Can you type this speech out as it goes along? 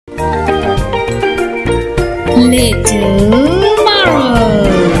little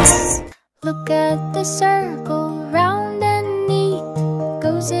marbles. Look at the circle, round and neat.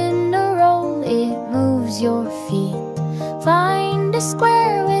 Goes in a roll, it moves your feet. Find a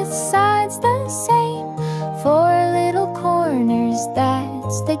square with sides the same. 4 little corners,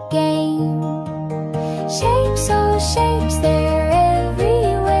 that's the game. Shapes, oh shapes, they're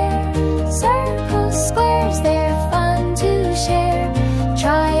everywhere. Circles, squares, they're fun to share.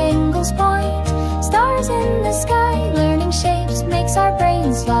 Triangles point, stars in the sky. Learning shapes makes our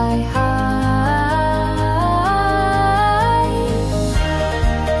brains fly high.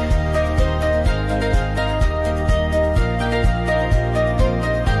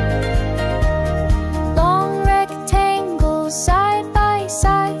 Long rectangles side by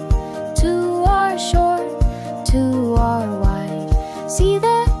side. 2 are short, 2 are wide. See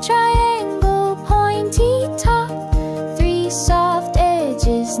the triangle pointy top. 3 soft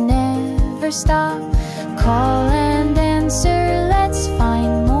edges never stop. Call and answer, let's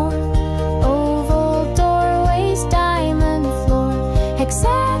find more. Oval doorways, diamond floor.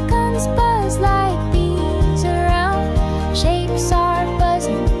 Hexagons buzz like bees around. Shapes are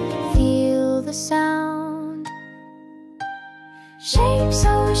buzzing, feel the sound. Shapes,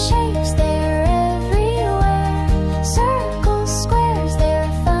 oh shapes, they're everywhere. Circles, squares,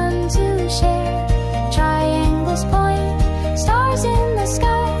 they're fun to share. Triangles point, stars in the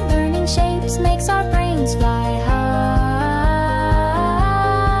sky. Learning shapes makes our brains fly high.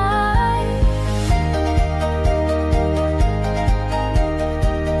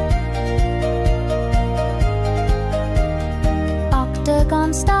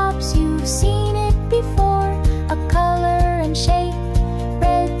 Octagon stops, you've seen it before. A color and shape,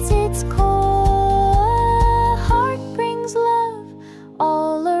 red's its core. Heart brings love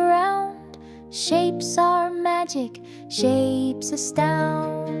all around. Shapes are magic, shapes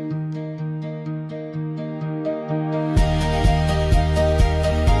astound.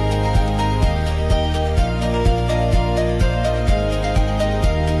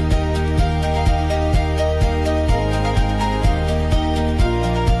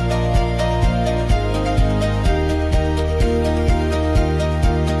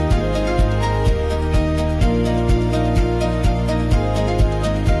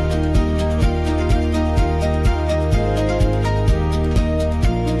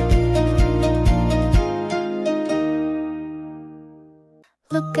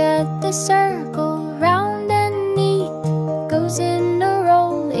 Look at the circle, round and neat. Goes in a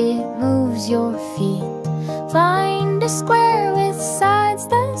roll, it moves your feet. Find a square with sides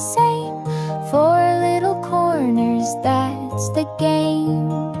the same. 4 little corners, that's the game.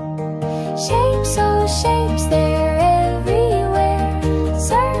 Shapes, oh shapes, they're everywhere.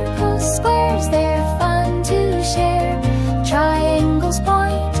 Circles, squares, they're fun to share. Triangles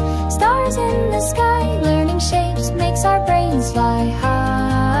point, stars in the sky. Learning shapes makes our brains fly high.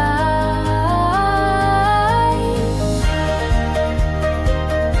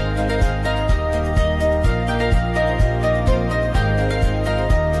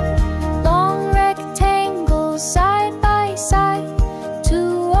 Long rectangles side by side.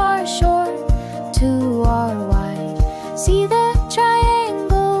 2 are short, 2 are wide. See the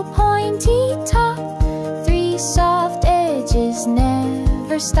triangle pointy top. 3 soft edges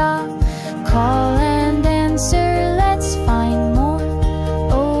never stop. Call and answer, let's find more.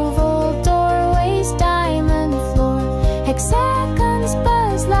 Oval doorways, diamond floor. Hexagons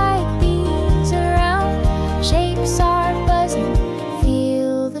buzz like bees around. Shapes are buzzing,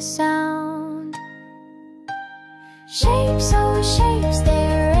 feel the sound. Shapes, oh shapes,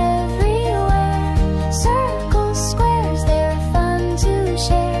 they're everywhere. Circles, squares, they're fun to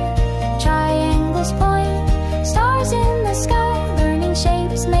share. Triangles point, stars in the sky. Learning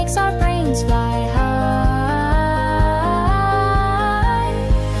shapes makes our brains fly high.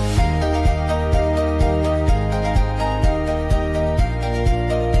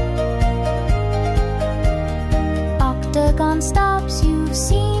 Octagon stops, you've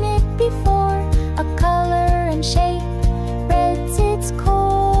seen it before. A color and shape, red's its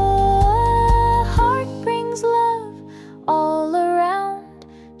core. Heart brings love all around.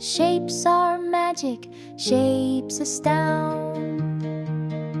 Shapes are magic, shapes astound.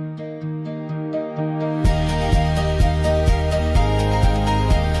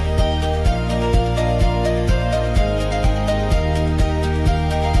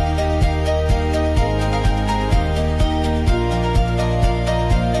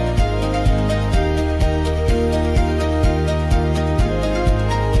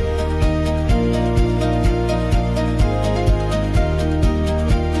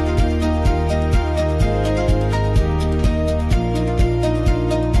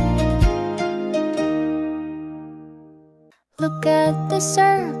 Look at the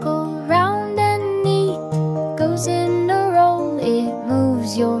circle, round and neat, goes in a roll, it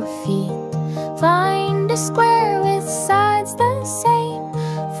moves your feet. Find a square with sides the same,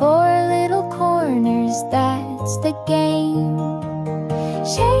 4 little corners, that's the game.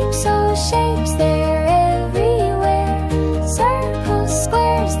 Shapes, oh shapes, they're everywhere. Circles,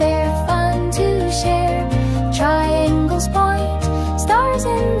 squares, they're fun to share. Triangles point, stars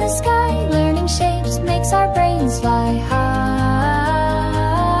in the sky. Learning shapes makes our brains fly high.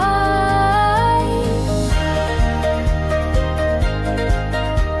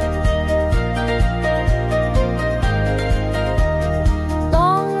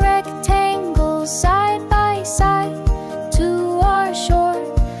 Long rectangles side by side, 2 are short,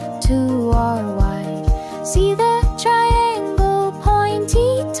 2 are wide. See the triangle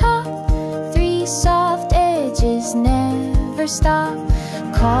pointy top, 3 soft edges never stop.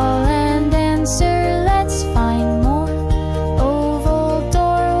 Call and answer, let's find more. Oval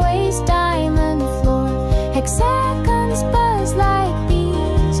doorways, diamond floor. Hexagons buzz like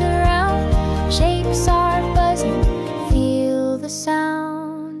bees around. Shapes are buzzing, feel the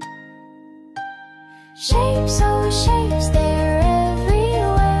sound. Shapes, oh shapes, they're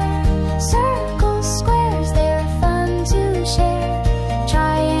everywhere. Circles, squares, they're fun to share.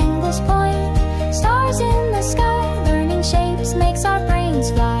 Triangles point, stars in the sky. Learning shapes makes our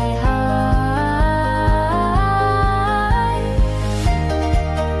brains fly high.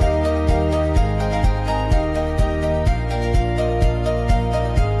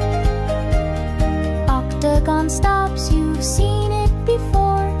 Octagon stops, you've seen it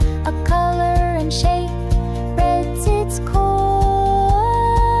before. A color and shape, red's its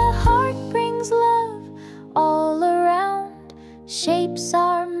core. Heart brings love all around. Shapes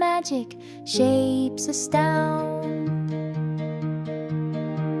are magic, shapes astound.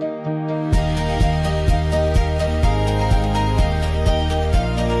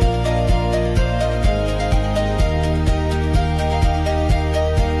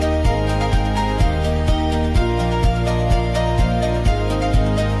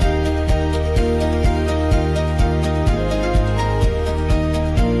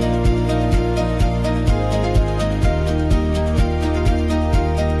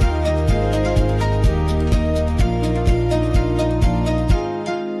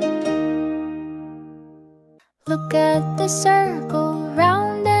 Look at the circle,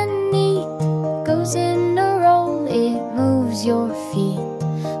 round and neat, goes in a roll, it moves your feet.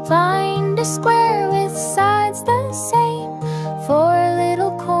 Find a square with sides the same, 4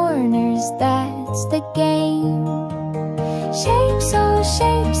 little corners, that's the game. Shapes, oh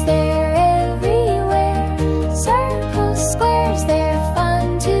shapes, they're everywhere. Circles, squares, they're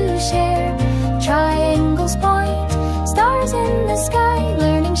fun to share. Triangles point, stars in the sky.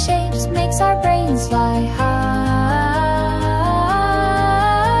 Learning shapes makes our brains fly high.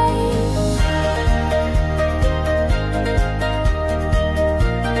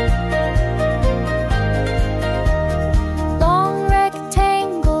 Long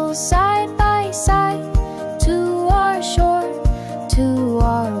rectangles side by side, 2 are short, 2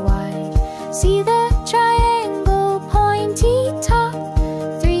 are wide. See the triangle pointy top,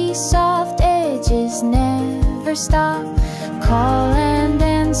 3 soft edges never stop. Call and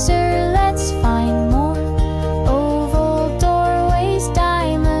answer, let's find more. Oval doorways,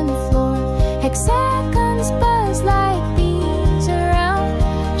 diamond floor. Hexagons buzz like bees around.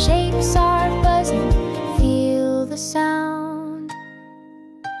 Shapes are buzzing, feel the sound.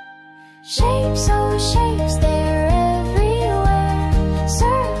 Shapes, oh shapes, they're everywhere.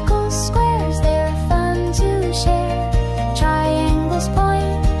 Circles, squares, they're fun to share. Triangles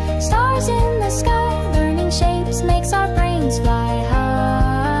point, stars in the sky. Learning shapes makes our brains fly high.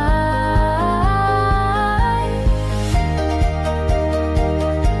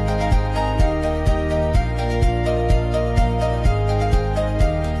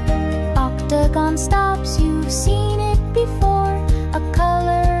 Octagon stops, you've seen it before. A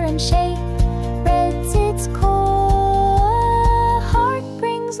color and shape, red's its core. Heart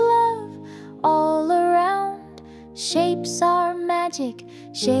brings love all around. Shapes are magic,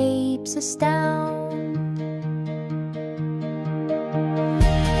 shapes astound.